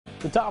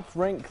The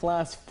top-ranked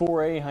Class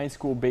 4A high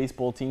school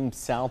baseball team,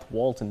 South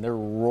Walton, they're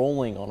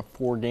rolling on a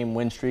 4-game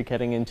win streak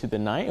heading into the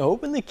night,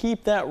 hoping to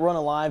keep that run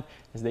alive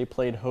as they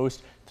played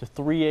host to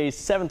 3A's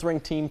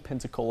 7th-ranked team,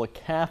 Pensacola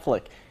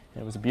Catholic.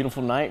 And it was a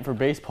beautiful night for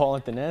baseball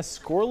at the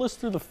Nest. Scoreless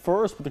through the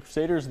first, but the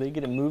Crusaders, they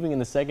get it moving in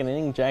the second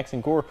inning. Jackson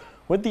Gore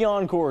with the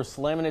encore,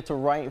 slamming it to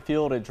right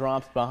field. It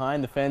drops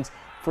behind the fence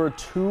for a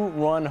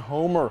 2-run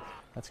homer.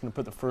 That's going to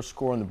put the first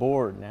score on the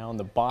board. Now in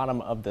the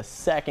bottom of the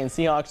second,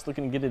 Seahawks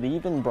looking to get it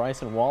even.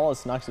 Bryson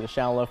Wallace knocks it to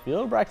shallow left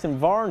field. Braxton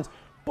Varnes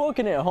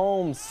booking it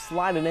home,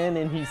 sliding in,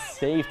 and he's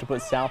safe to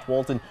put South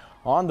Walton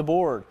on the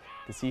board.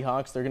 The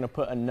Seahawks, they're going to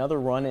put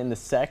another run in the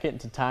second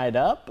to tie it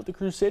up, but the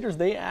Crusaders,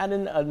 they add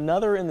in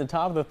another in the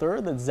top of the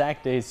third. That's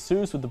Zach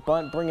DeJesus with the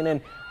bunt, bringing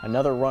in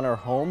another runner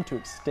home to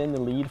extend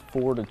the lead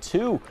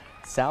 4-2.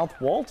 South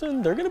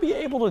Walton, they're going to be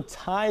able to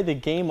tie the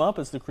game up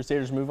as the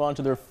Crusaders move on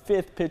to their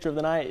 5th pitch of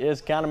the night.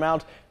 Is count them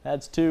out.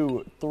 That's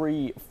 2,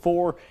 3,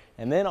 4.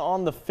 And then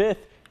on the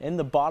 5th, in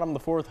the bottom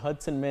of the 4th,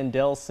 Hudson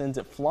Mandel sends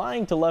it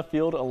flying to left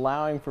field,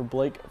 allowing for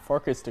Blake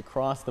Farkas to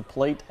cross the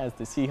plate as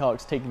the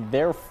Seahawks take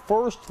their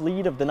first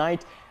lead of the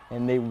night,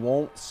 and they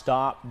won't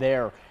stop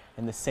there.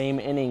 In the same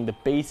inning, the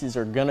bases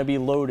are going to be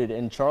loaded,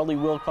 and Charlie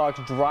Wilcox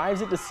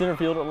drives it to center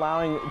field,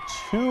 allowing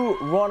 2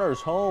 runners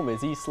home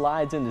as he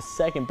slides into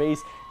second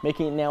base,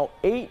 making it now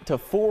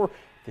 8-4.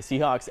 The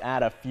Seahawks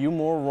add a few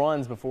more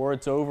runs before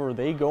it's over.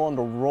 They go on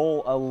to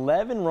roll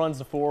 11 runs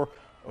to 4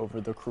 over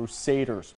the Crusaders.